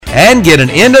and get an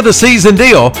end-of-the-season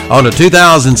deal on a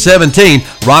 2017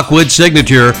 Rockwood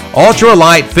Signature Ultra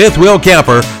Light fifth wheel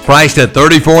camper priced at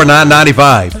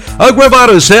 $34,995. Oak Grove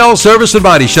Auto Sales, Service, and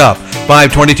Body Shop,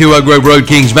 522 Oak Grove Road,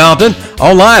 Kings Mountain.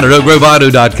 Online at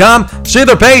oakgroveauto.com. See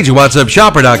their page at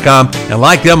whatsupshopper.com and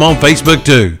like them on Facebook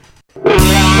too.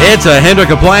 It's a Hendrick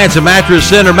Appliance and Mattress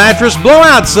Center mattress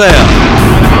blowout sale.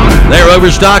 They're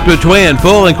overstocked with twin,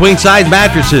 full, and queen size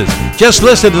mattresses. Just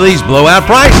listen to these blowout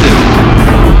prices.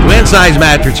 Twin size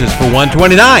mattresses for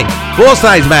 $129, full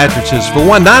size mattresses for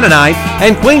 $199,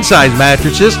 and queen size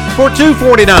mattresses for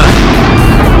 $249.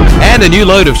 And a new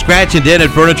load of scratch and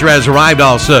dented furniture has arrived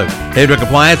also. Hendrick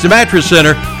Appliance and Mattress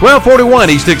Center, 1241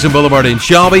 East Dixon Boulevard in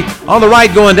Shelby. On the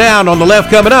right going down, on the left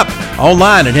coming up.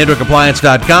 Online at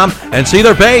HendrickAppliance.com and see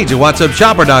their page at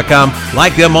WhatsUpShopper.com.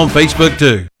 Like them on Facebook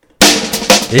too.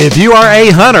 If you are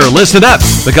a hunter, listen up,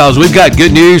 because we've got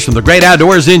good news from the Great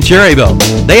Outdoors in Cherryville.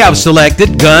 They have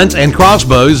selected guns and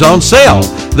crossbows on sale.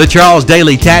 The Charles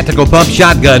Daly Tactical Pump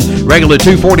Shotgun, regular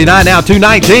 $249, now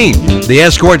 $219. The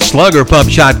Escort Slugger Pump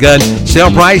Shotgun,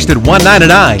 sale priced at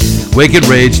 $199. Wicked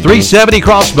Ridge 370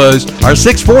 crossbows are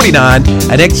 $649,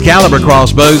 and Excalibur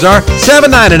crossbows are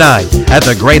 $799 at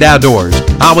the Great Outdoors.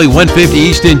 Highway 150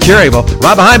 East in Cherryville,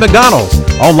 right behind McDonald's.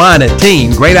 Online at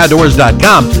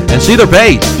teamgreatoutdoors.com and see their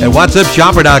page at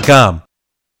whatsupshopper.com.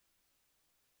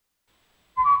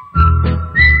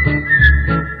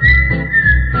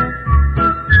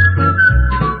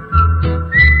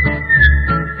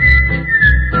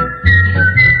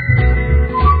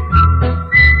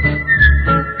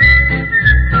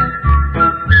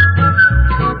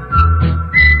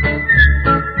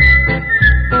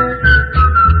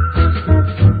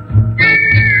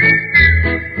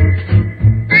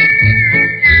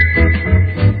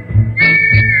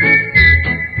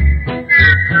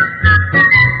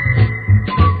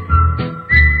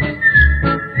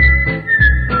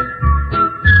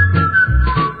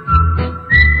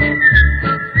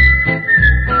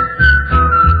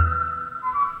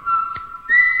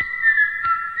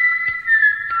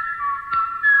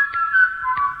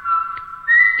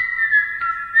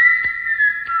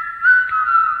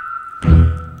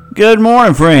 Good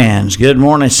morning, friends. Good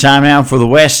morning. It's time now for the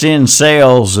West End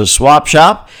Sales Swap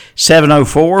Shop.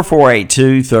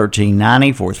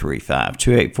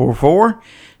 704-482-1390,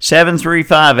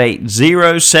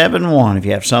 435-2844-735-8071. If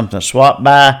you have something to swap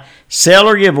by, sell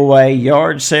or give away,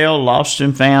 yard sale, lost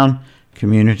and found,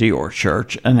 community or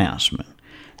church announcement.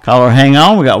 Caller, hang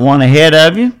on. We got one ahead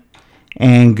of you.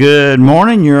 And good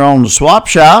morning. You're on the Swap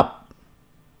Shop.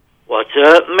 What's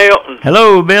up, Milton?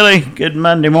 Hello, Billy. Good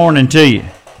Monday morning to you.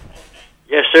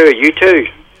 Yes, sir. You too.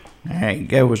 There you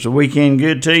go. Was the weekend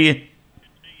good to you?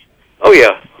 Oh,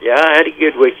 yeah. Yeah, I had a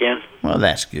good weekend. Well,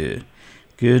 that's good.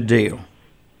 Good deal.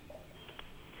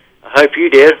 I hope you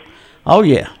did. Oh,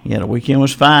 yeah. Yeah, the weekend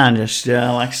was fine. Just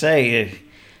like I say,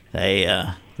 they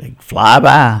fly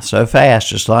by so fast,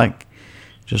 just like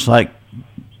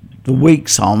the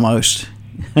weeks almost.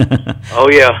 Oh,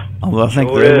 yeah. Although I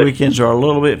think the weekends are a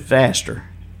little bit faster.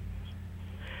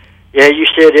 Yeah, you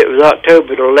said it was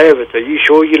October the 11th. Are you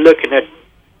sure you're looking at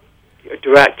the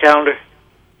right calendar?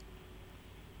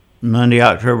 Monday,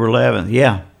 October 11th.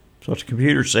 Yeah, that's what the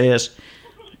computer says.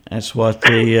 That's what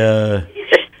the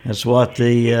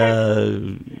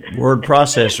word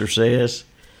processor says.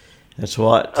 That's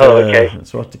what. Okay.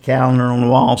 That's what the calendar on the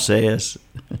wall says.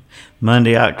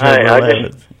 Monday, October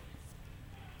 11th.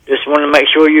 Just want to make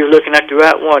sure you're looking at the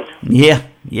right one. Yeah.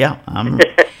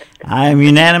 I am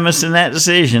unanimous in that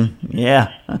decision.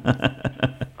 Yeah.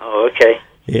 Oh, okay.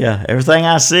 Yeah, everything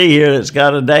I see here that's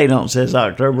got a date on it says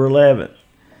October 11th.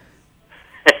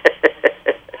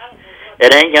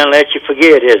 It ain't going to let you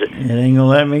forget, is it? It ain't going to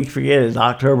let me forget. It's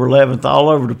October 11th all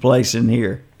over the place in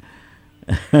here.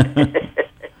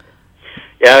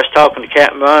 Yeah, I was talking to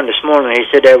Captain Ron this morning. He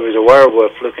said there was a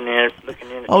werewolf looking in.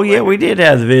 Oh, yeah, we did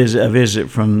have a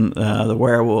visit from the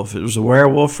werewolf. It was a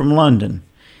werewolf from London,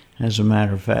 as a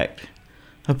matter of fact.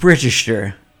 A British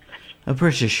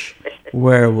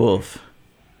werewolf.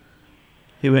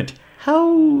 He went,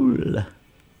 howl.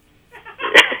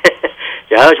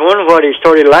 Yeah, I was wondering what he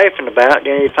started laughing about.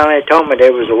 Then he finally told me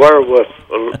there was a werewolf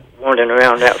wandering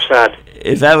around outside.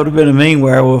 If that would have been a mean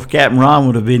werewolf, Captain Ron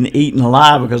would have been eaten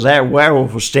alive, because that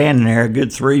werewolf was standing there a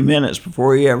good 3 minutes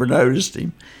before he ever noticed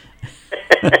him.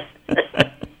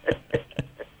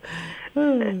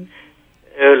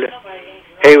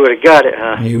 He would have got it,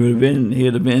 huh? He would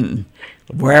have been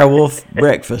werewolf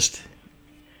breakfast.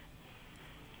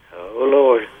 Oh,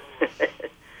 Lord.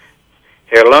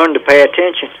 He'll learn to pay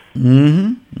attention.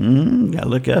 Got to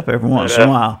look up every once in a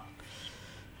while.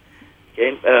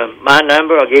 Okay, my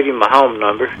number, I'll give you my home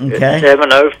number. Okay.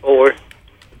 It's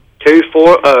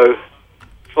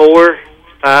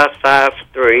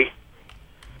 704-240-4553.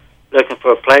 Looking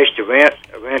for a place to rent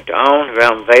to own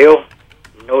around VALE,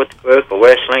 Northbrook, or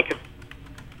West Lincoln.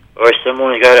 Or if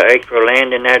someone's got an acre of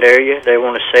land in that area they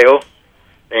want to sell,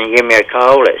 then give me a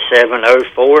call at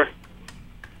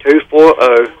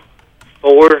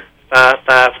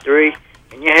 704-240-4553,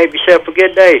 and you have yourself a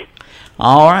good day.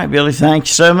 All right, Billy, thank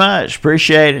you so much.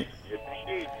 Appreciate it.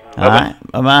 All right,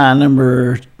 bye-bye.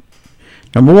 Number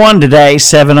one today,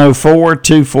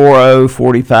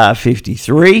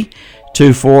 704-240-4553,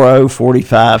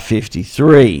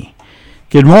 240-4553.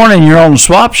 Good morning, you're on the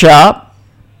Swap Shop.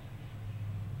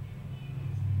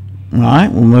 All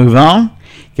right, we'll move on.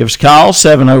 Give us a call,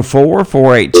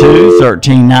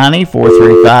 704-482-1390,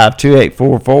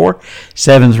 435-2844,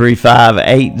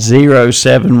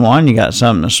 735-8071. You got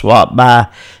something to swap, buy,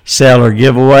 sell, or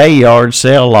give away, yard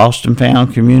sale, lost and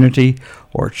found, community,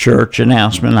 or church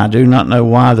announcement. I do not know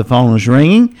why the phone is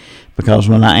ringing, because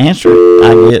when I answer it,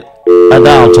 I get a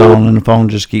dial tone, and the phone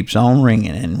just keeps on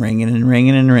ringing and ringing and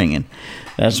ringing and ringing.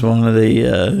 That's one of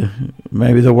the,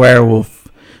 maybe the werewolf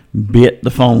bit the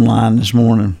phone line this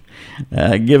morning.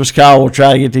 Give us a call. We'll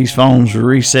try to get these phones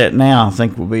reset now. I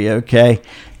think we'll be okay.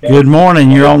 Good morning.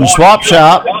 You're on the Swap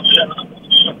Shop. Well,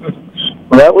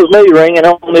 that was me ringing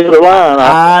on the other line.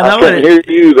 I couldn't hear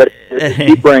you, but it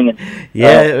keep ringing.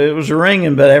 Yeah, it was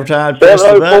ringing, but every time I pressed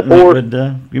the button, it would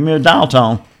give me a dial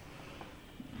tone.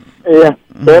 Yeah,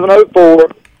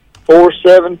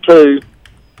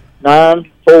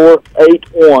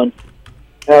 704-472-9481.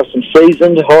 Have some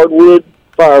seasoned hardwood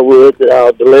firewood that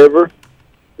I'll deliver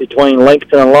between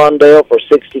Lincoln and Lawndale for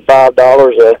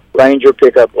 $65 a Ranger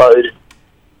pickup load.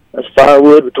 That's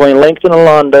firewood between Lincoln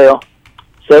and Lawndale.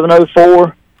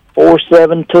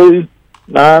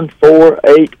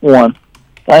 704-472-9481.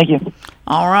 Thank you.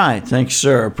 All right. Thank you,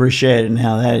 sir. Appreciate it.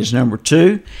 Now, that is number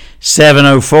two,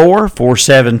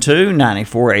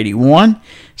 704-472-9481.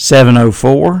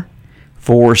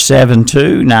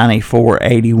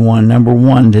 704-472-9481. Number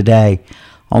one today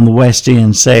on the West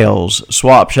End Sales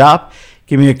Swap Shop.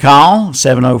 Give me a call,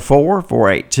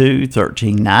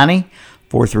 704-482-1390,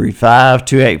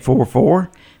 435-2844,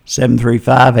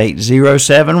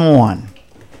 735-8071.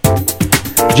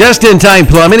 Just-in-Time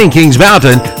Plumbing in Kings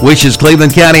Mountain wishes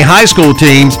Cleveland County High School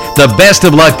teams the best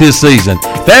of luck this season.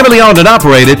 Family-owned and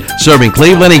operated, serving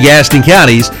Cleveland and Gaston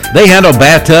counties, they handle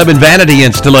bathtub and vanity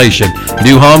installation,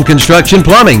 new home construction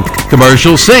plumbing,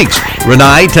 commercial sinks,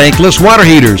 Rinnai tankless water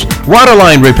heaters, water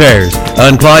line repairs,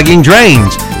 unclogging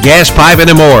drains, gas piping,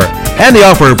 and more. And they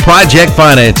offer project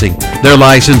financing. Their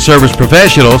licensed service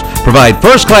professionals provide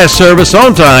first-class service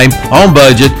on time, on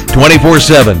budget,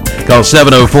 24/7. Call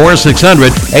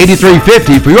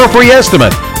 704-600-8350 for your free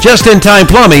estimate. Just-in-time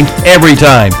plumbing every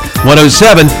time.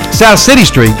 107 South City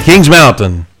Street, Kings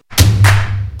Mountain.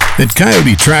 At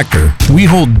Coyote Tractor, we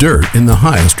hold dirt in the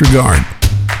highest regard.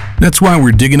 That's why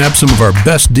we're digging up some of our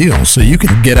best deals so you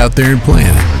can get out there and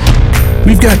plan it.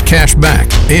 We've got cash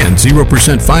back and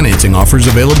 0% financing offers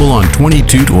available on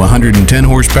 22 to 110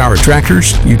 horsepower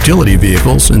tractors, utility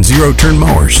vehicles, and zero-turn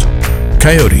mowers.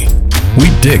 Coyote, we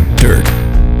dig dirt.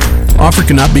 Offer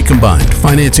cannot be combined.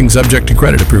 Financing subject to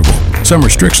credit approval. Some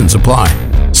restrictions apply.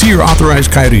 See your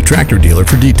authorized Coyote Tractor dealer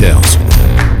for details.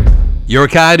 Your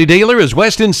Coyote dealer is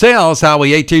Weston Sales,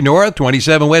 Highway 18 North,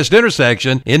 27 West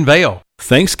intersection in Vale.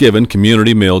 Thanksgiving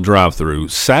Community Meal Drive-Thru,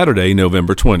 Saturday,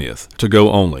 November 20th. To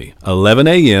go only. 11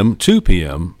 a.m., 2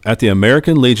 p.m. at the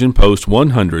American Legion Post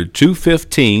 100,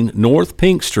 215 North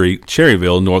Pink Street,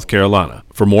 Cherryville, North Carolina.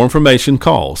 For more information,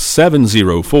 call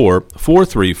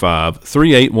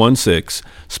 704-435-3816.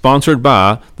 Sponsored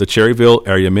by the Cherryville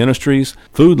Area Ministries,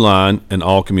 Food Line, and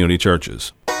all community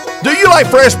churches. Do you like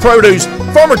fresh produce?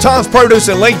 Farmer Tom's Produce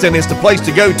in Lincoln is the place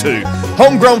to go to.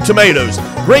 Homegrown tomatoes,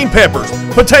 green peppers,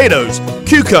 potatoes,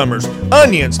 cucumbers,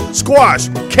 onions, squash,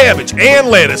 cabbage, and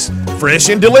lettuce. Fresh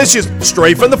and delicious,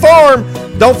 straight from the farm.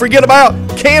 Don't forget about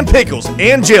canned pickles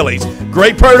and jellies.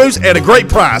 Great produce at a great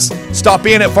price. Stop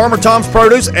in at Farmer Tom's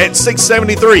Produce at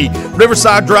 673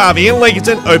 Riverside Drive in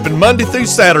Lincoln. Open Monday through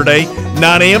Saturday,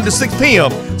 9 a.m. to 6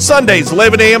 p.m. Sundays,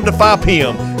 11 a.m. to 5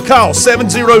 p.m. Call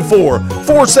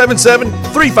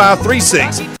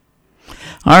 704-477-3536.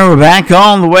 All right, we're back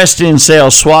on the West End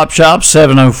Sales Swap Shop,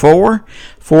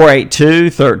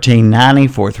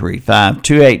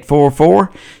 704-482-1390,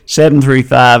 435-2844,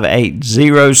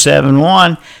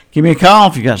 735-8071. Give me a call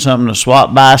if you got something to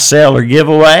swap, buy, sell, or give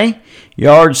away.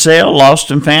 Yard sale,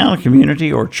 lost and found,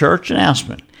 community, or church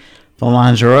announcement. Phone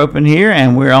lines are open here,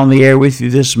 and we're on the air with you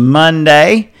this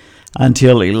Monday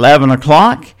until 11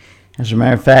 o'clock. As a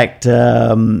matter of fact,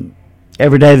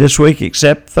 every day this week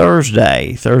except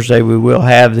Thursday. Thursday we will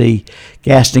have the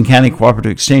Gaston County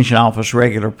Cooperative Extension Office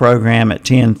regular program at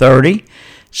 10:30.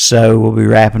 So we'll be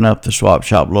wrapping up the swap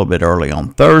shop a little bit early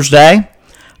on Thursday.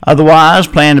 Otherwise,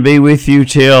 plan to be with you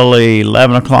till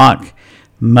 11 o'clock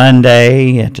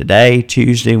Monday, today,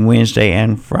 Tuesday, Wednesday,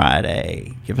 and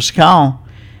Friday. Give us a call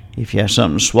if you have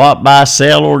something to swap, buy,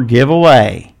 sell, or give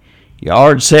away.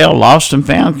 Yard sale, lost and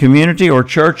found, community, or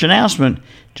church announcement.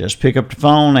 Just pick up the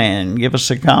phone and give us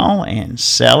a call and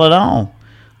sell it all.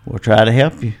 We'll try to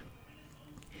help you.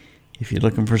 If you're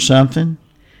looking for something,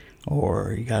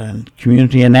 or you got a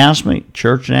community announcement,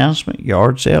 church announcement,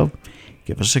 yard sale,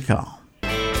 give us a call.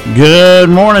 Good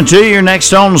morning to you.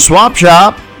 Next on the Swap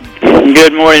Shop.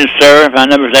 Good morning, sir. My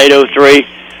number is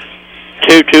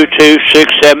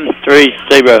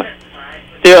 803-222-6730.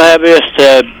 Still have this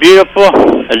beautiful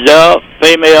adult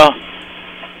female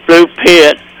blue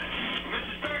pit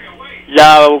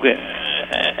dog,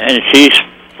 and she's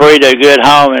free to a good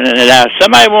home. And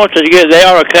somebody wants to get, they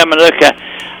ought to come and look at.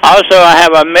 Also, I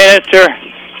have a miniature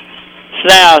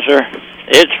SNAUZER.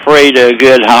 It's free to a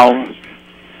good home.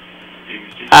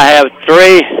 I have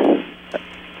 3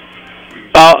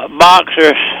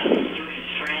 boxers,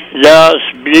 adults,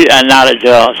 not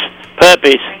adults,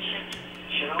 puppies.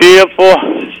 Beautiful.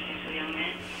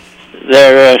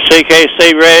 They're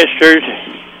CKC registered.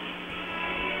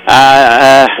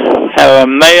 I have a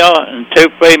male and 2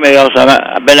 females.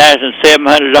 I've been asking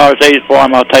 $700 each for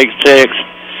them. I'll take 6.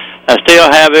 I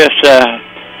still have this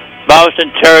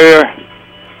Boston Terrier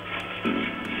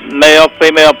male,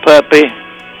 female puppy.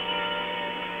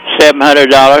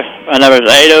 $700. My number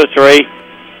is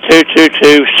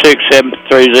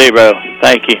 803-222-6730.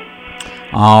 Thank you.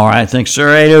 All right, thanks, sir.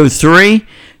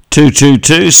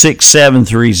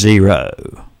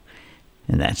 803-222-6730.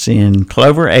 And that's in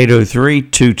Clover,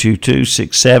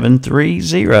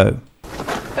 803-222-6730.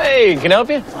 Hey, can I help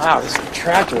you? Wow, this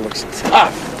tractor looks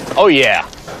tough. Oh, yeah.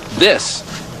 This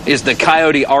is the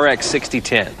Coyote RX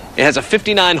 6010. It has a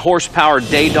 59 horsepower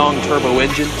Daedong turbo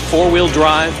engine, 4-wheel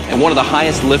drive, and one of the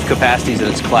highest lift capacities in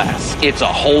its class. It's a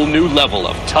whole new level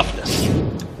of toughness.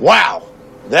 Wow,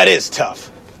 that is tough.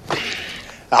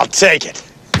 I'll take it.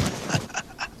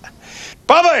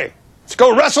 Bubby, let's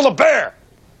go wrestle a bear.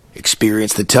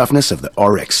 Experience the toughness of the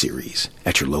RX series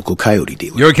at your local Coyote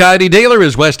dealer. Your Coyote dealer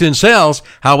is Weston Sells,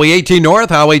 Highway 18 North,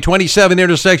 Highway 27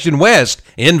 intersection west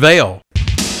in Vale.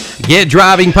 Get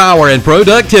driving power and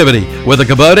productivity with a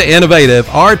Kubota Innovative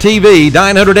RTV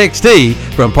 900XT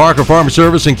from Parker Farm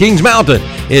Service in Kings Mountain.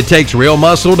 It takes real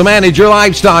muscle to manage your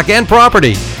livestock and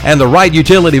property, and the right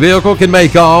utility vehicle can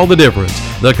make all the difference.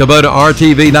 The Kubota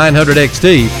RTV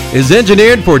 900XT is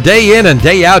engineered for day in and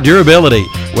day out durability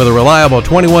with a reliable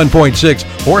 21.6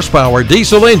 horsepower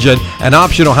diesel engine, an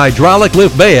optional hydraulic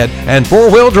lift bed, and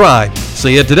 4-wheel drive.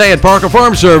 See it today at Parker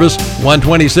Farm Service,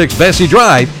 126 Bessie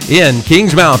Drive in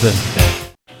Kings Mountain.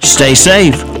 Stay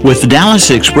safe with the Dallas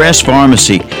Express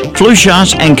Pharmacy. Flu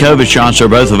shots and COVID shots are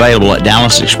both available at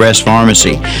Dallas Express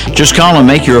Pharmacy. Just call and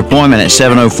make your appointment at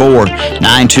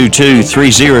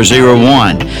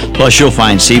 704-922-3001. Plus, you'll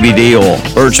find CBD oil,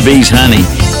 Burt's Bees honey,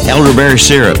 elderberry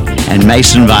syrup, and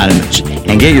Mason vitamins.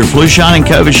 And get your flu shot and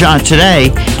COVID shot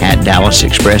today at Dallas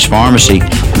Express Pharmacy,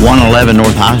 111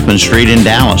 North Hoffman Street in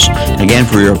Dallas. Again,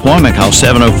 for your appointment, call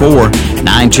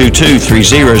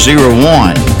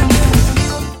 704-922-3001.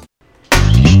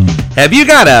 Have you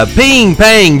got a ping,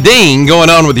 pang, ding going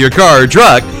on with your car or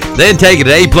truck? Then take it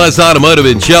to A-Plus Automotive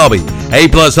in Shelby.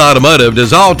 A-Plus Automotive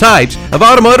does all types of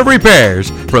automotive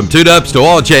repairs, from tune-ups to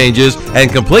oil changes and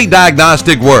complete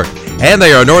diagnostic work. And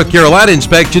they are a North Carolina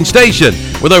inspection station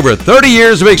with over 30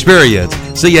 years of experience.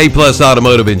 See A-Plus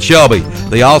Automotive in Shelby.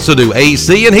 They also do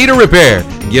AC and heater repair.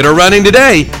 Get her running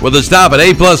today with a stop at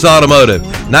A-Plus Automotive,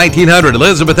 1900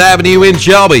 Elizabeth Avenue in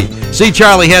Shelby. See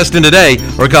Charlie Heston today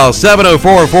or call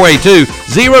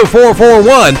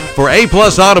 704-482-0441 for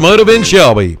A-Plus Automotive in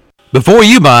Shelby. Before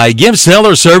you buy, give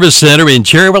Seller Service Center in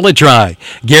Cherryville a try.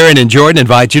 Garen and Jordan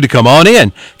invite you to come on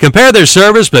in. Compare their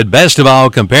service, but best of all,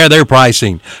 compare their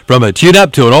pricing. From a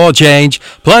tune-up to an oil change,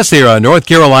 plus they are a North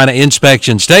Carolina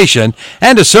inspection station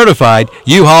and a certified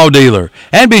U-Haul dealer.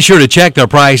 And be sure to check their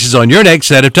prices on your next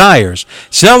set of tires.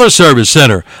 Seller Service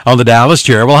Center on the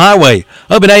Dallas-Cherryville Highway.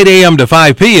 Open 8 a.m. to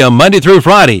 5 p.m. Monday through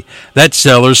Friday. That's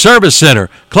Seller Service Center.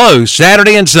 Closed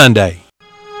Saturday and Sunday.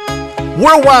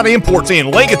 Worldwide Imports in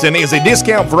Lincolnton is a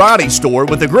discount variety store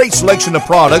with a great selection of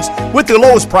products with the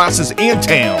lowest prices in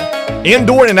town.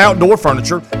 Indoor and outdoor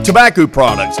furniture, tobacco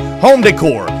products, home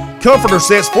decor, comforter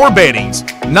sets for beddings,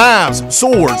 knives,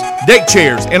 swords, deck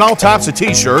chairs, and all types of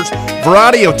t-shirts,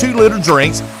 variety of 2-liter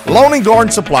drinks, lawn and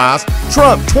garden supplies,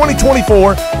 Trump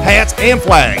 2024 hats and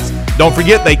flags. Don't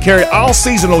forget they carry all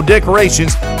seasonal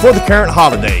decorations for the current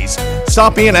holidays.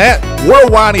 Stop in at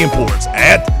Worldwide Imports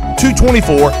at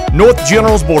 224 North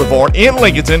Generals Boulevard in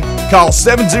Lincolnton. Call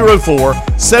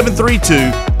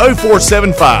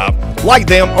 704-732-0475. Like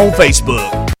them on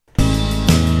Facebook.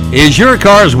 Is your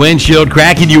car's windshield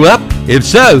cracking you up? If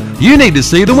so, you need to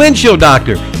see the windshield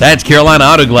doctor. That's Carolina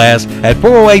Auto Glass at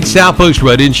 408 South Post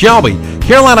Road in Shelby.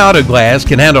 Carolina Auto Glass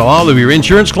can handle all of your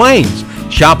insurance claims.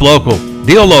 Shop local.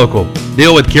 Deal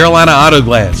with Carolina Auto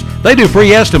Glass. They do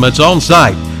free estimates on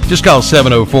site. Just call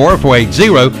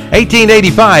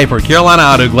 704-480-1885 for Carolina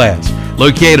Auto Glass.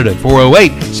 Located at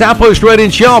 408 South Post Road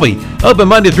in Shelby. Open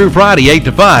Monday through Friday, 8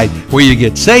 to 5, where you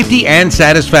get safety and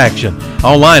satisfaction.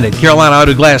 Online at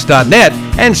CarolinaAutoGlass.net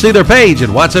and see their page at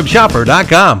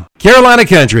WhatsAppShopper.com. Carolina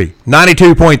Country,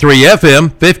 92.3 FM,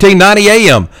 1590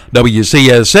 AM,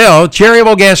 WCSL,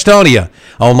 Cherryville, Gastonia.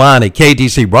 Online at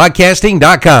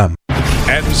KTCBroadcasting.com.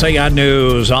 NCN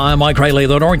News, I'm Mike Rayleigh.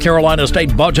 The North Carolina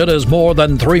state budget is more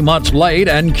than 3 months late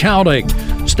and counting.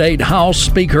 State House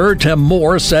Speaker Tim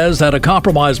Moore says that a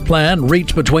compromise plan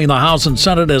reached between the House and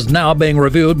Senate is now being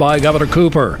reviewed by Governor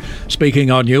Cooper.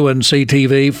 Speaking on UNC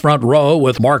TV Front Row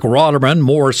with Mark Rotterman,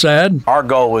 Moore said, our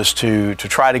goal is to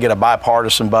try to get a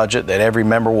bipartisan budget that every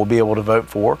member will be able to vote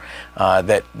for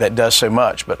that does so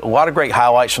much. But a lot of great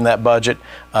highlights from that budget,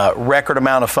 record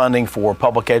amount of funding for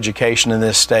public education in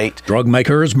this state. Drug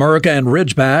makers Merck and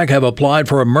Ridgeback have applied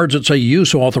for emergency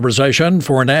use authorization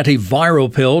for an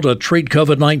antiviral pill to treat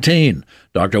COVID-19.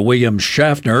 Dr. William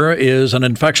Schaffner is an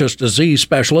infectious disease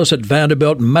specialist at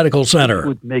Vanderbilt Medical Center. It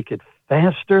would make it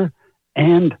faster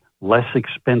and less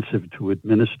expensive to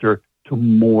administer to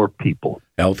more people.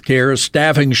 Healthcare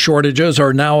staffing shortages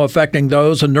are now affecting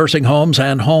those in nursing homes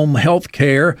and home health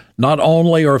care. Not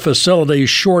only are facilities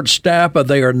short-staffed, but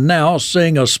they are now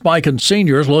seeing a spike in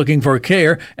seniors looking for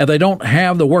care, and they don't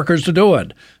have the workers to do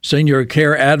it. Senior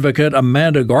care advocate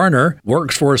Amanda Garner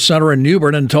works for a center in New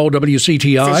Bern and told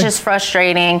WCTI, it's just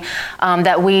frustrating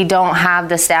that we don't have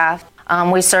the staff.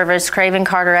 We service Craven,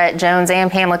 Carteret, Jones, and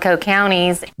Pamlico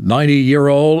counties.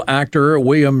 90-year-old actor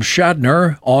William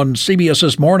Shatner on CBS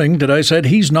This Morning today said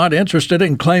he's not interested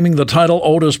in claiming the title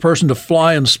oldest person to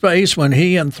fly in space when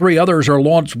he and 3 others are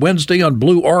launched Wednesday on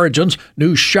Blue Origin's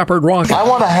new Shepard rocket. I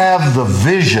want to have the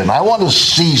vision. I want to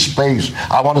see space.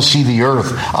 I want to see the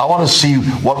Earth. I want to see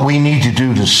what we need to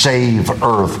do to save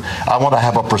Earth. I want to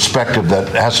have a perspective that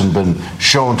hasn't been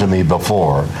shown to me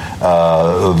before.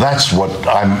 That's what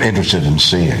I'm interested in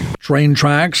seeing. Train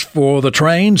tracks for the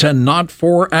trains and not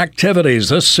for activities.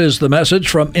 This is the message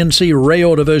from NC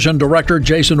Rail Division Director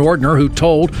Jason Ordner, who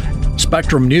told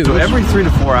Spectrum News. So every 3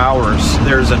 to 4 hours,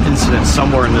 there's an incident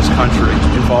somewhere in this country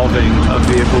involving a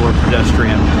vehicle or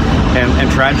pedestrian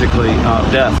and tragically,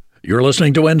 death. You're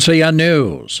listening to NCN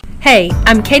News. Hey,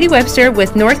 I'm Katie Webster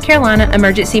with North Carolina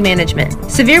Emergency Management.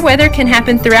 Severe weather can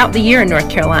happen throughout the year in North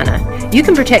Carolina. You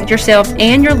can protect yourself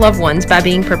and your loved ones by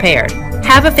being prepared.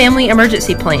 Have a family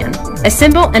emergency plan.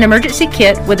 Assemble an emergency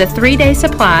kit with a 3-day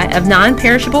supply of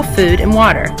non-perishable food and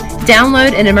water.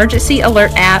 Download an emergency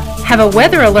alert app, have a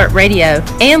weather alert radio,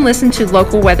 and listen to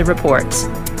local weather reports.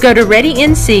 Go to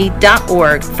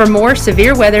readync.org for more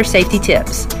severe weather safety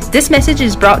tips. This message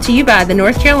is brought to you by the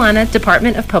North Carolina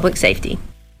Department of Public Safety.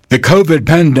 The COVID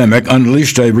pandemic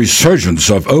unleashed a resurgence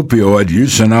of opioid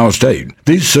use in our state.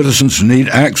 These citizens need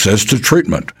access to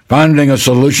treatment. Finding a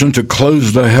solution to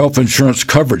close the health insurance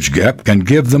coverage gap can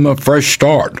give them a fresh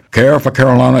start. Care for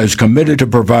Carolina is committed to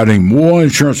providing more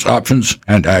insurance options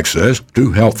and access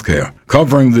to health care.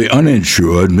 Covering the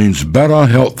uninsured means better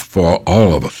health for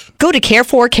all of us. Go to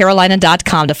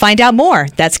care4carolina.com to find out more.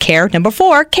 That's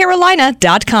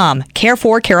care4carolina.com. Care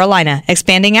for Carolina,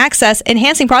 expanding access,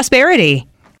 enhancing prosperity.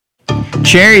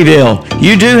 Cherryville,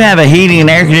 you do have a heating and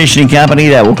air conditioning company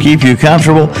that will keep you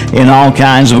comfortable in all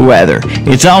kinds of weather.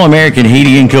 It's All American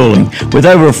Heating and Cooling. With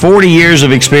over 40 years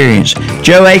of experience,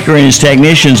 Joe ACRE and his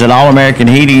technicians at All American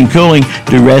Heating and Cooling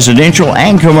do residential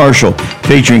and commercial,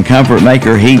 featuring Comfort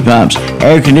Maker heat pumps,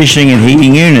 air conditioning and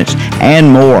heating units, and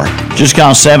more. Just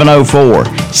call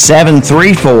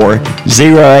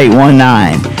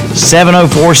 704-734-0819.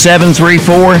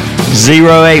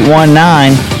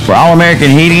 704-734-0819 for All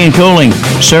American Heating and Cooling,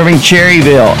 serving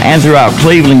Cherryville and throughout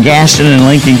Cleveland, Gaston, and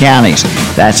Lincoln counties.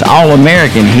 That's All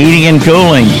American Heating and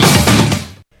Cooling.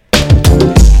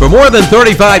 For more than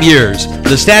 35 years,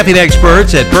 the staffing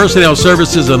experts at Personnel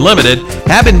Services Unlimited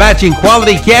have been matching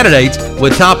quality candidates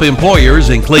with top employers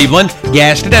in Cleveland,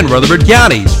 Gaston, and Rutherford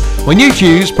counties. When you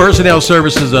choose Personnel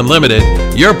Services Unlimited,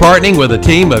 you're partnering with a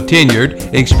team of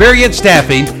tenured, experienced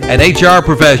staffing and HR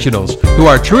professionals who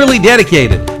are truly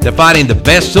dedicated to finding the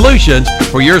best solutions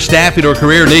for your staffing or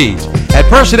career needs. At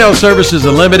Personnel Services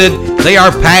Unlimited, they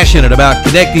are passionate about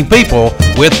connecting people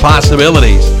with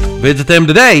possibilities. Visit them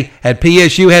today at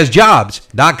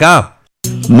psuhasjobs.com.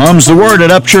 Mum's the word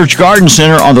at Upchurch Garden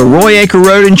Center on the Roy Acre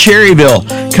Road in Cherryville.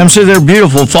 Come see their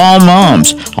beautiful fall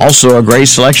mums. Also a great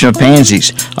selection of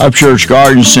pansies. Upchurch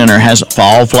Garden Center has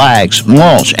fall flags,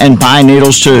 mulch, and pine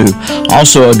needles too.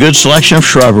 Also a good selection of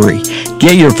shrubbery.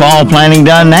 Get your fall planting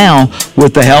done now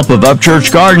with the help of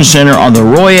Upchurch Garden Center on the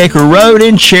Roy Acre Road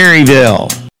in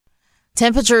Cherryville.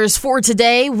 Temperatures for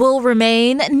today will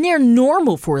remain near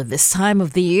normal for this time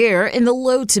of the year in the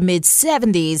low to mid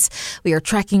 70s. We are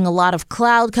tracking a lot of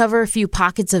cloud cover, a few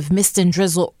pockets of mist and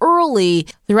drizzle early.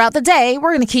 Throughout the day,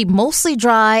 we're going to keep mostly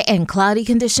dry and cloudy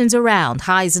conditions around.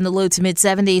 Highs in the low to mid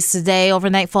 70s today,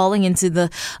 overnight falling into the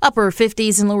upper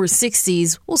 50s and lower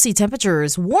 60s. We'll see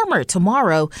temperatures warmer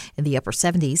tomorrow in the upper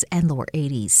 70s and lower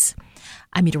 80s.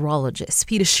 I'm meteorologist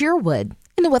Peter Sherwood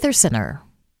in the Weather Center.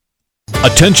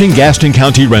 Attention Gaston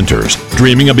County renters.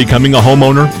 Dreaming of becoming a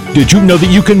homeowner? Did you know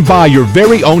that you can buy your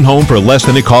very own home for less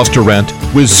than it costs to rent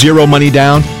with zero money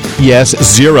down? Yes,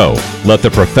 zero. Let the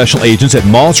professional agents at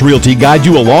Moss Realty guide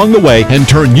you along the way and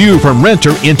turn you from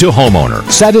renter into homeowner.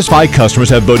 Satisfied customers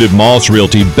have voted Moss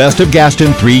Realty Best of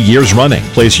Gaston 3 years running.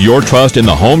 Place your trust in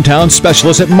the hometown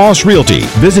specialists at Moss Realty.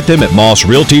 Visit them at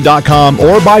mossrealty.com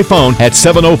or by phone at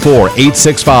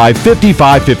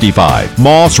 704-865-5555.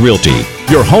 Moss Realty,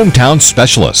 your hometown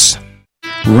specialists.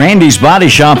 Randy's Body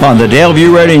Shop on the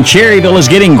Delview Road in Cherryville is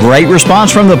getting great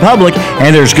response from the public,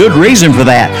 and there's good reason for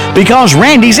that, because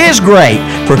Randy's is great.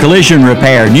 For collision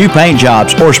repair, new paint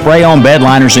jobs, or spray-on bed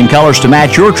liners in colors to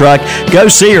match your truck, go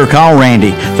see or call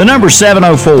Randy. The number's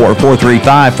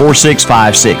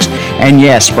 704-435-4656. And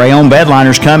yes, spray-on bed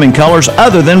liners come in colors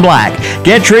other than black.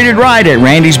 Get treated right at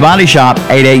Randy's Body Shop,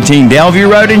 818 Delview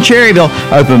Road in Cherryville,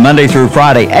 open Monday through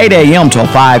Friday, 8 a.m. till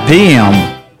 5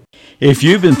 p.m. If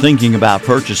you've been thinking about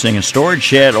purchasing a storage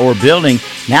shed or building,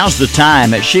 now's the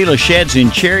time at Sheila Sheds in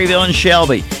Cherryville and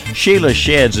Shelby. Sheila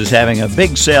Sheds is having a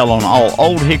big sale on all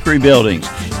Old Hickory buildings.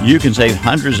 You can save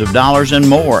hundreds of dollars and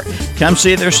more. Come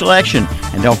see their selection.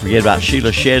 And don't forget about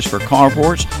Sheila Sheds for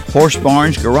carports, horse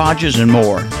barns, garages, and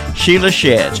more. Sheila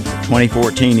Sheds,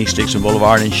 2014 East Dixon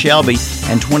Boulevard in Shelby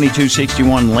and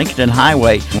 2261 Lincoln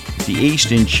Highway, the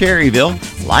East in Cherryville.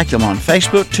 Like them on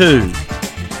Facebook, too.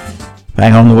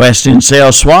 Back on the West End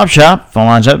Sales Swap Shop. Phone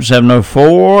lines up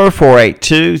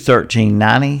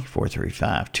 704-482-1390,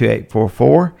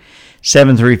 435-2844,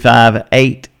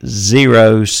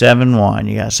 735-8071.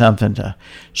 You got something to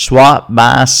swap,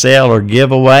 buy, sell, or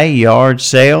give away, yard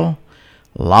sale,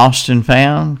 lost and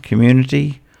found,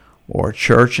 community, or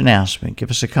church announcement. Give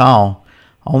us a call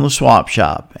on the Swap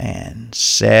Shop and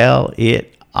sell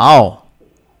it all.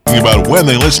 About when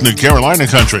they listen to Carolina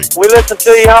Country. We listen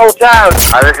to you all the time.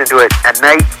 I listen to it at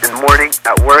night, in the morning,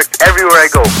 at work, everywhere I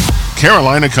go.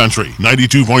 Carolina Country,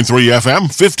 92.3 FM,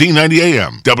 1590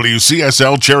 AM,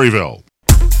 WCSL Cherryville.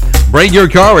 Bring your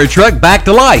car or truck back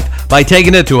to life by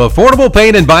taking it to Affordable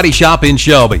Paint and Body Shop in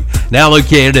Shelby. Now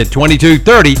located at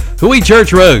 2230 Huey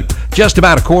Church Road, just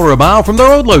about a quarter of a mile from their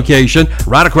old location,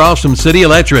 right across from City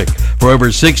Electric. For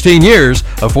over 16 years,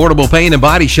 Affordable Paint and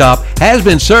Body Shop has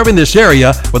been serving this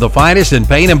area with the finest in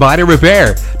paint and body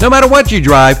repair. No matter what you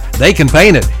drive, they can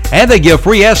paint it. And they give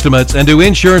free estimates and do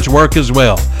insurance work as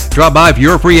well. Drop by for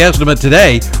your free estimate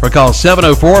today or call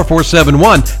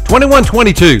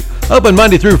 704-471-2122. Open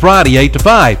Monday through Friday, 8 to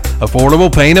 5. Affordable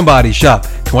Paint and Body Shop,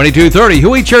 2230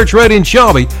 Huey Church Road in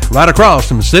Shelby, right across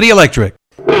from City Electric.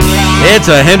 It's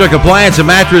a Hendrick Appliance and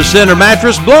Mattress Center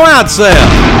mattress blowout sale.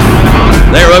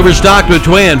 They're overstocked with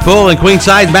twin, full, and queen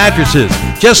size mattresses.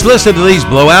 Just listen to these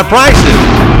blowout prices.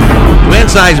 Twin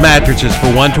size mattresses for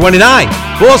 $129,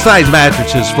 full size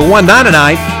mattresses for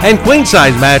 $199, and queen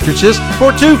size mattresses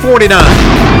for $249.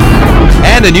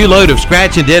 And a new load of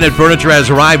scratch and dented furniture has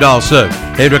arrived also.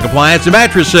 Hendrick Appliance and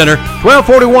Mattress Center,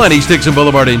 1241 East Dixon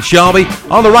Boulevard in Shelby.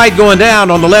 On the right going down,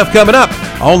 on the left coming up.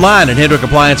 Online at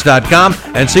HendrickAppliance.com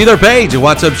and see their page at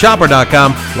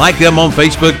WhatsUpShopper.com. Like them on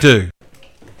Facebook too.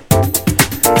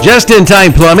 Just in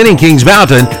Time Plumbing in Kings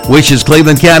Mountain wishes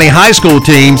Cleveland County high school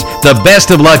teams the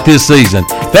best of luck this season.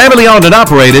 Family owned and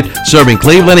operated, serving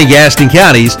Cleveland and Gaston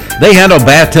counties, they handle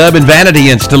bathtub and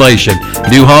vanity installation,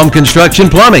 new home construction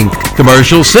plumbing,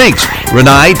 commercial sinks,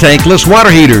 Renai tankless water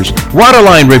heaters, water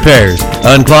line repairs,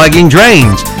 unclogging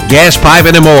drains, gas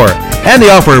piping, and more. And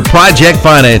they offer project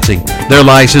financing. Their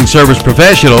licensed service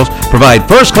professionals provide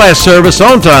first-class service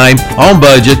on time, on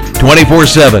budget,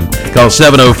 24/7. Call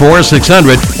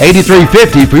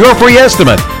 704-600-8350 for your free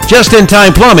estimate.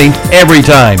 Just-in-time plumbing every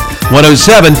time.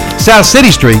 107 South City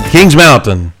Street, Kings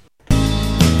Mountain.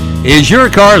 Is your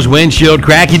car's windshield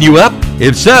cracking you up?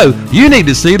 If so, you need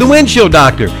to see the windshield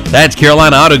doctor. That's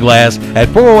Carolina Auto Glass at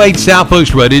 408 South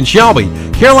Post Road in Shelby.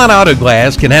 Carolina Auto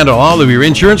Glass can handle all of your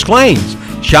insurance claims.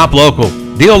 Shop local.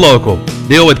 Deal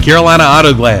with Carolina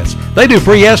Auto Glass. They do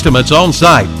free estimates on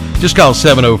site. Just call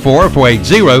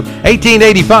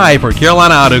 704-480-1885 for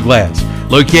Carolina Auto Glass.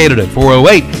 Located at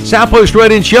 408 South Post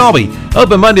Road in Shelby.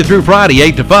 Open Monday through Friday,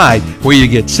 8 to 5, where you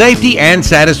get safety and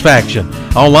satisfaction.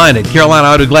 Online at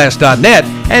carolinautoglass.net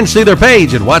and see their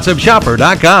page at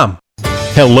whatsupshopper.com.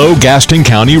 Hello, Gaston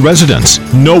County residents.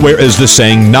 Nowhere is the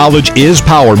saying, knowledge is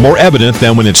power, more evident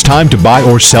than when it's time to buy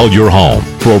or sell your home.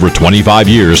 For over 25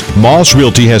 years, Moss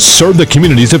Realty has served the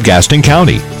communities of Gaston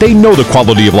County. They know the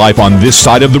quality of life on this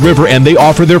side of the river, and they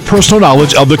offer their personal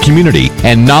knowledge of the community.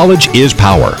 And knowledge is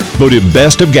power. Voted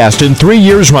Best of Gaston 3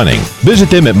 years running. Visit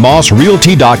them at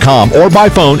mossrealty.com or by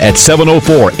phone at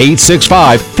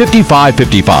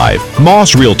 704-865-5555.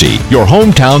 Moss Realty, your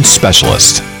hometown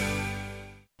specialist.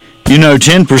 You know,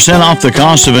 10% off the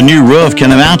cost of a new roof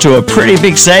can amount to a pretty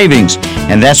big savings.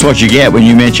 And that's what you get when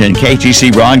you mention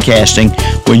KTC Broadcasting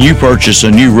when you purchase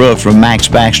a new roof from Max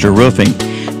Baxter Roofing.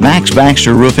 Max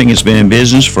Baxter Roofing has been in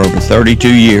business for over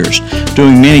 32 years,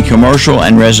 doing many commercial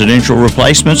and residential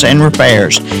replacements and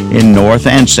repairs in North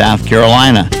and South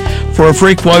Carolina. For a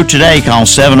free quote today, call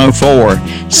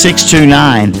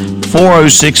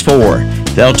 704-629-4064.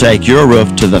 They'll take your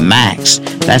roof to the max.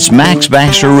 That's Max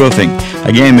Baxter Roofing.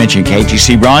 Again, mention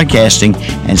KTC Broadcasting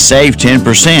and save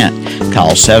 10%.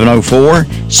 Call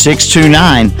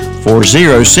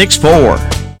 704-629-4064.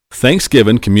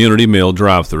 Thanksgiving Community Meal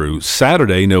Drive-Thru,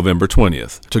 Saturday, November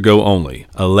 20th. To go only.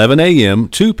 11 a.m.,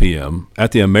 2 p.m.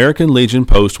 at the American Legion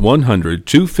Post 100,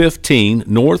 215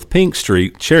 North Pink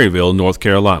Street, Cherryville, North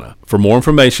Carolina. For more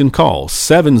information, call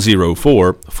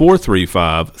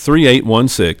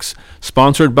 704-435-3816.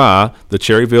 Sponsored by the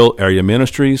Cherryville Area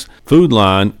Ministries, Food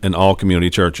Line, and all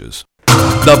community churches.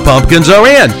 The pumpkins are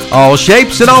in, all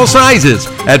shapes and all sizes,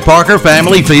 at Parker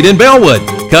Family Feed in Bellwood.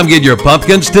 Come get your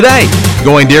pumpkins today.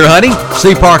 Going deer hunting?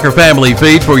 See Parker Family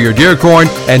Feed for your deer corn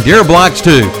and deer blocks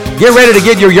too. Get ready to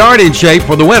get your yard in shape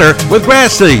for the winter with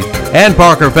grass seed. And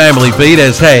Parker Family Feed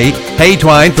has hay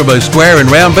twine for both square and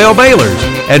round bale balers,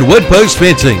 and wood post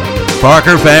fencing.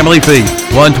 Parker Family Feed,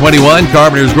 121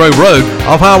 Carpenter's Grove Road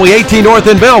off Highway 18 North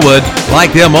in Bellwood.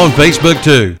 Like them on Facebook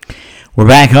too. We're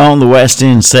back on the West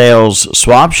End Sales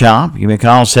Swap Shop. Give me a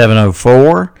call,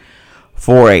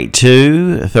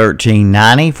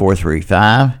 704-482-1390,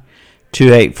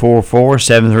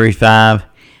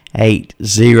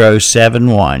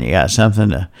 432-844-735-8071. You got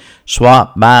something to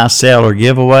swap, buy, sell, or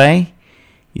give away?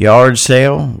 Yard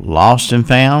sale, lost and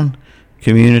found,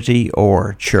 community,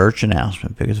 or church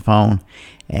announcement. Pick up the phone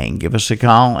and give us a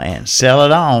call and sell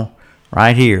it all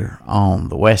right here on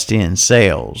the West End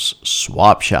Sales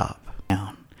Swap Shop.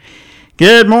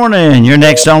 Good morning. You're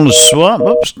next on the swap.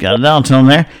 Oops, got a dial tone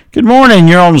there. Good morning.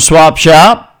 You're on the swap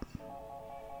shop.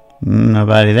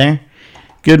 Nobody there.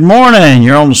 Good morning.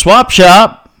 You're on the swap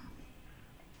shop.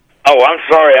 Oh, I'm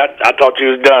sorry. I thought you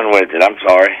was done with it. I'm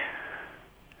sorry.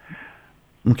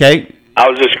 Okay. I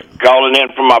was just calling in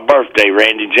for my birthday,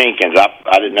 Randy Jenkins. I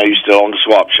didn't know you were still on the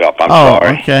swap shop. I'm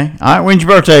sorry. Okay. All right. When's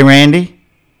your birthday, Randy?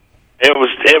 It was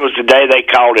the day they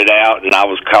called it out, and I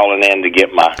was calling in to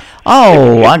get my...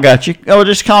 Oh, I got you. Oh,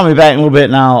 just call me back in a little bit,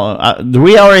 and I'll... do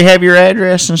we already have your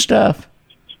address and stuff?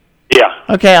 Yeah.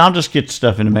 Okay, I'll just get the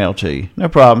stuff in the mail to you. No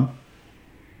problem.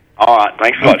 All right.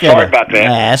 Thanks a lot. Okay. Sorry about that.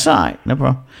 That's all right. No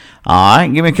problem. All right.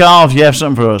 Give me a call if you have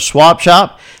something for a swap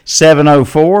shop.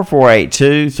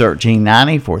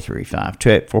 704-482-1390,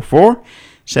 435-2844,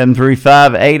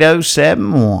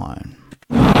 735-8071.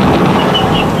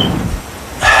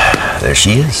 There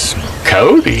she is.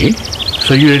 Cody?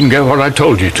 So you didn't get what I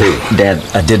told you to? Dad,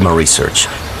 I did my research.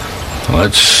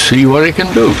 Let's see what he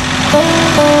can do.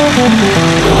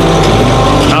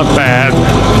 Not bad.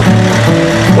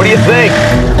 What do you think?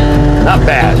 Not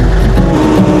bad.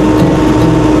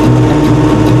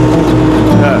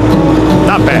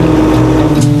 Not bad.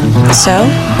 So?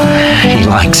 He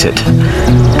likes it.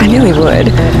 I knew he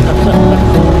would.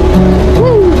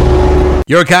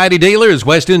 Your Coyote dealer is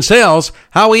West End Sales,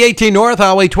 Highway 18 North,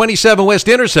 Highway 27 West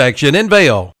intersection in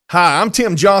Vale. Hi, I'm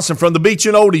Tim Johnson from the Beach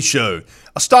and Oldie Show.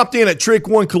 I stopped in at Trick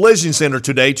One Collision Center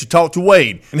today to talk to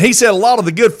Wade, and he said a lot of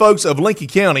the good folks of Lincoln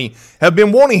County have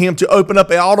been wanting him to open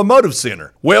up an automotive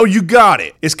center. Well, you got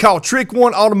it. It's called Trick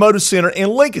One Automotive Center in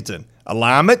Lincolnton.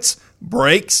 Alignments,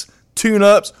 brakes,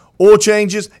 tune-ups, oil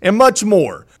changes, and much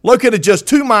more. Located just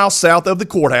 2 miles south of the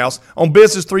courthouse on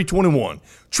Business 321.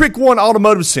 Trick One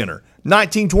Automotive Center,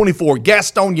 1924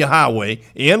 Gastonia Highway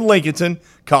in Lincolnton.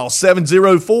 Call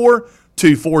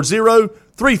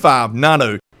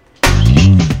 704-240-3590.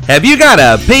 Have you got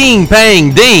a ping,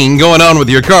 pang, ding going on with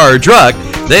your car or truck?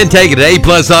 Then take it to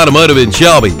A-Plus Automotive in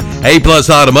Shelby. A-Plus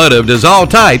Automotive does all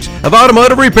types of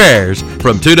automotive repairs,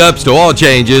 from tune-ups to oil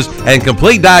changes and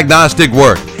complete diagnostic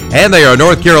work. And they are a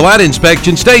North Carolina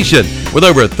inspection station with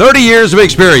over 30 years of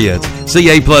experience. See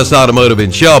A-Plus Automotive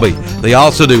in Shelby. They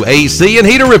also do AC and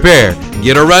heater repair.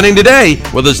 Get her running today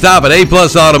with a stop at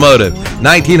A-Plus Automotive,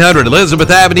 1900 Elizabeth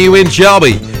Avenue in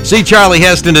Shelby. See Charlie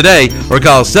Heston today or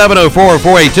call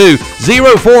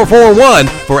 704-482-0441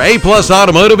 for A-Plus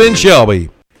Automotive in Shelby.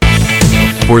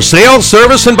 For sales,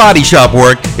 service, and body shop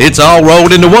work, it's all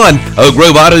rolled into one. Oak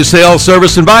Grove Auto Sales,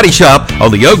 Service, and Body Shop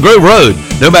on the Oak Grove Road.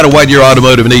 No matter what your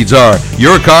automotive needs are,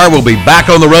 your car will be back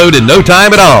on the road in no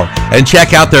time at all. And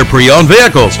check out their pre-owned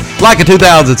vehicles, like a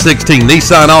 2016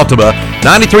 Nissan Altima,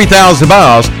 93,000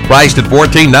 miles, priced at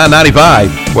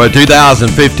 $14,995. Or a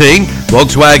 2015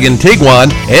 Volkswagen Tiguan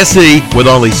SE with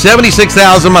only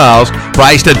 76,000 miles,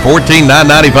 priced at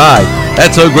 $14,995.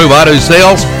 That's Oak Grove Auto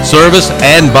Sales, Service,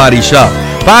 and Body Shop.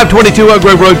 522 Oak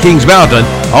Grove Road, Kings Mountain.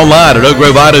 Online at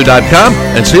oakgroveauto.com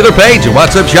and see their page at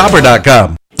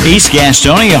whatsupshopper.com. East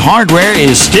Gastonia Hardware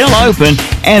is still open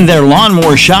and their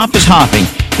lawnmower shop is hopping.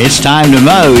 It's time to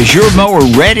mow. Is your mower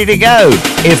ready to go?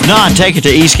 If not, take it to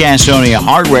East Gastonia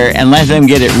Hardware and let them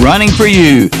get it running for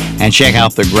you. And check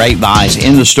out the great buys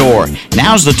in the store.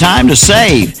 Now's the time to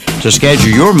save. To schedule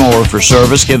your mower for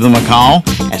service, give them a call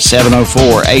at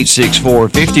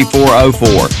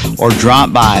 704-864-5404 or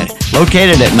drop by.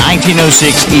 Located at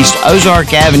 1906 East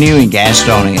Ozark Avenue in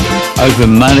Gastonia.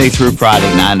 Open Monday through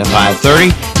Friday, 9 to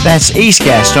 5:30. That's East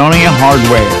Gastonia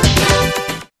Hardware.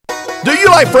 Do you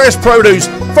like fresh produce?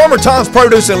 Farmer Tom's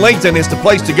Produce in Lincoln is the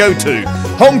place to go to.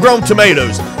 Homegrown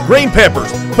tomatoes, green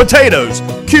peppers, potatoes,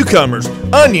 cucumbers,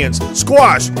 onions,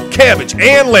 squash, cabbage,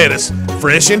 and lettuce.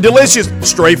 Fresh and delicious,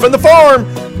 straight from the farm.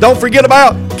 Don't forget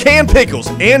about canned pickles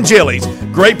and jellies.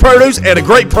 Great produce at a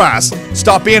great price.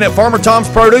 Stop in at Farmer Tom's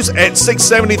Produce at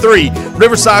 673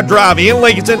 Riverside Drive in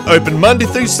Lincoln. Open Monday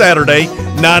through Saturday,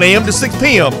 9 a.m. to 6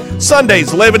 p.m.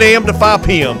 Sundays, 11 a.m. to 5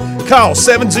 p.m. Call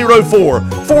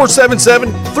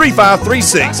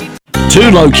 704-477-3536.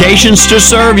 2 locations to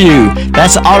serve you.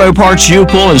 That's Auto Parts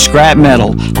U-Pull and Scrap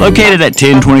Metal, located at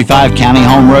 1025 County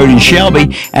Home Road in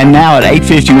Shelby and now at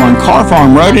 851 Car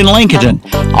Farm Road in Lincoln.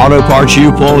 Auto Parts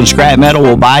U-Pull and Scrap Metal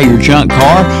will buy your junk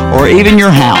car or even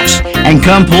your house and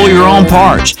come pull your own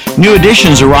parts. New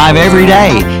additions arrive every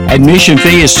day. Admission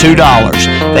fee is $2.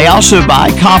 They also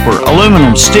buy copper,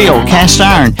 aluminum, steel, cast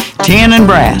iron, tin, and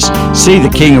brass. See the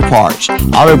king of parts.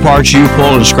 Auto Parts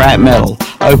U-Pull and Scrap Metal.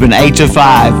 Open 8 to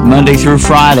 5, Monday through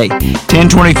Friday.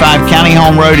 1025 County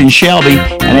Home Road in Shelby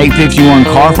and 851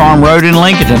 Car Farm Road in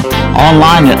Lincoln.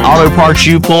 Online at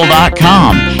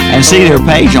autopartsupull.com and see their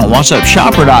page on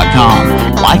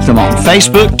whatsupshopper.com. Like them on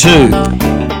Facebook too.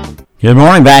 Good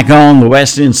morning, back on the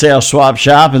West End Sales Swap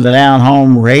Shop and the Down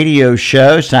Home Radio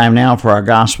Show. It's time now for our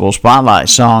Gospel Spotlight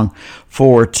song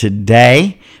for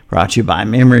today. Brought to you by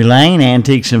Memory Lane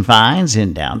Antiques and Finds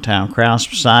in downtown Krause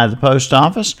beside the post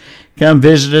office. Come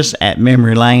visit us at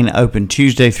Memory Lane, open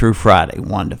Tuesday through Friday,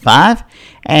 1 to 5,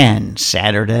 and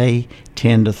Saturday,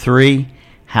 10 to 3.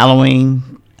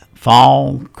 Halloween,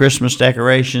 fall, Christmas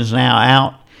decorations now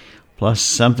out, plus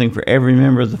something for every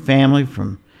member of the family,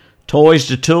 from toys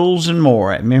to tools and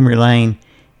more at Memory Lane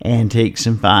Antiques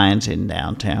and Finds in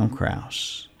downtown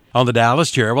Krause. On the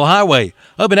Dallas Cherryville Highway,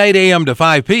 open 8 a.m. to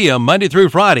 5 p.m. Monday through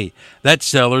Friday. That's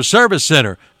Sellers Service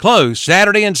Center, closed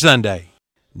Saturday and Sunday.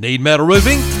 Need metal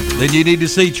roofing? Then you need to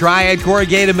see Triad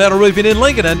Corrugated Metal Roofing in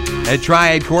Lincoln. At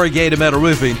Triad Corrugated Metal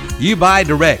Roofing, you buy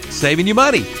direct, saving you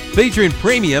money. Featuring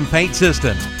premium paint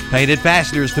systems, painted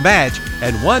fasteners to match,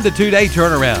 and 1 to 2 day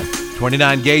turnaround.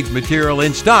 29 gauge material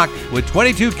in stock with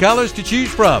 22 colors to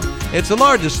choose from. It's the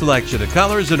largest selection of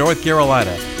colors in North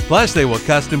Carolina. Plus, they will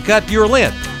custom cut your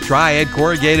length. Triad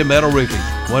Corrugated Metal Roofing,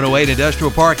 108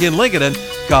 Industrial Park in Lincoln.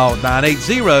 Call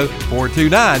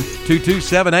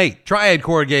 980-429-2278. Triad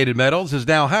Corrugated Metals is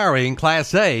now hiring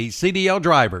Class A CDL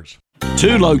drivers.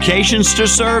 2 locations to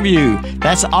serve you.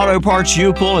 That's Auto Parts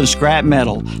U-Pull and Scrap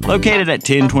Metal, located at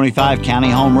 1025 County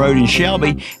Home Road in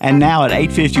Shelby and now at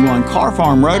 851 Car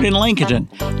Farm Road in Lincolnton.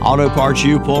 Auto Parts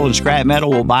U-Pull and Scrap Metal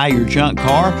will buy your junk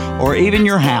car or even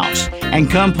your house and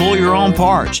come pull your own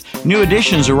parts. New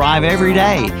additions arrive every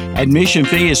day. Admission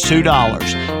fee is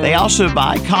 $2. They also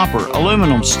buy copper,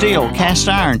 aluminum, steel, cast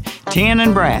iron, tin,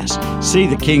 and brass. See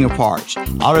the king of parts.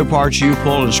 Auto Parts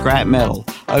U-Pull and Scrap Metal.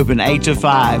 Open 8 to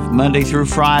 5, Monday through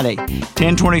Friday.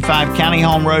 1025 County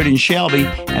Home Road in Shelby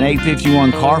and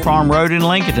 851 Car Farm Road in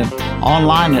Lincoln.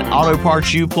 Online at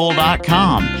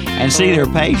autopartsupull.com and see their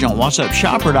page on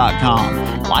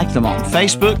whatsupshopper.com. Like them on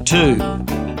Facebook too.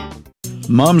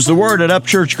 Mum's the word at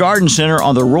Upchurch Garden Center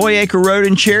on the Roy Acre Road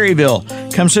in Cherryville.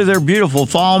 Come see their beautiful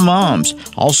fall mums.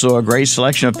 Also a great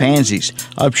selection of pansies.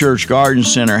 Upchurch Garden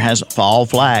Center has fall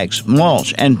flags,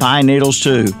 mulch, and pine needles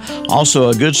too. Also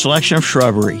a good selection of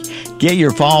shrubbery. Get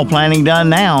your fall planting done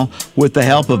now with the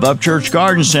help of Upchurch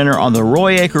Garden Center on the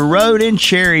Roy Acre Road in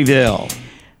Cherryville.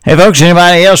 Hey folks,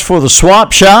 anybody else for the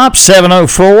swap shop?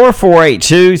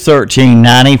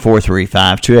 704-482-1390,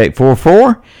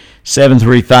 435-2844.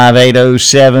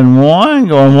 735-8071.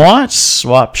 Going once.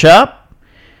 Swap shop.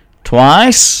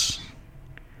 Twice.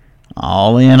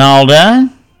 All in, all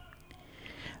done.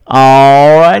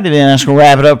 All righty, then that's going to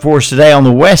wrap it up for us today on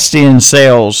the West End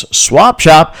Sales Swap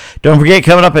Shop. Don't forget,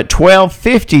 coming up at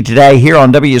 12:50 today here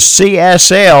on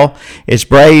WCSL, it's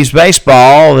Braves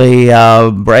baseball.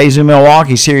 The Braves in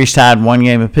Milwaukee series tied 1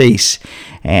 game apiece.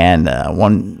 And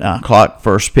 1 o'clock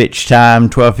first pitch time,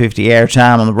 12:50 air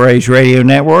time on the Braves Radio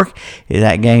Network.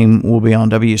 That game will be on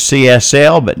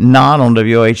WCSL, but not on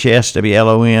WHS,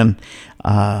 WLON.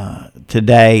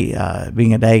 Today,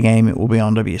 being a day game, it will be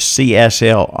on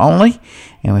WCSL only.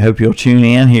 And we hope you'll tune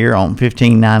in here on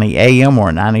 1590 AM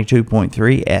or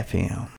 92.3 FM.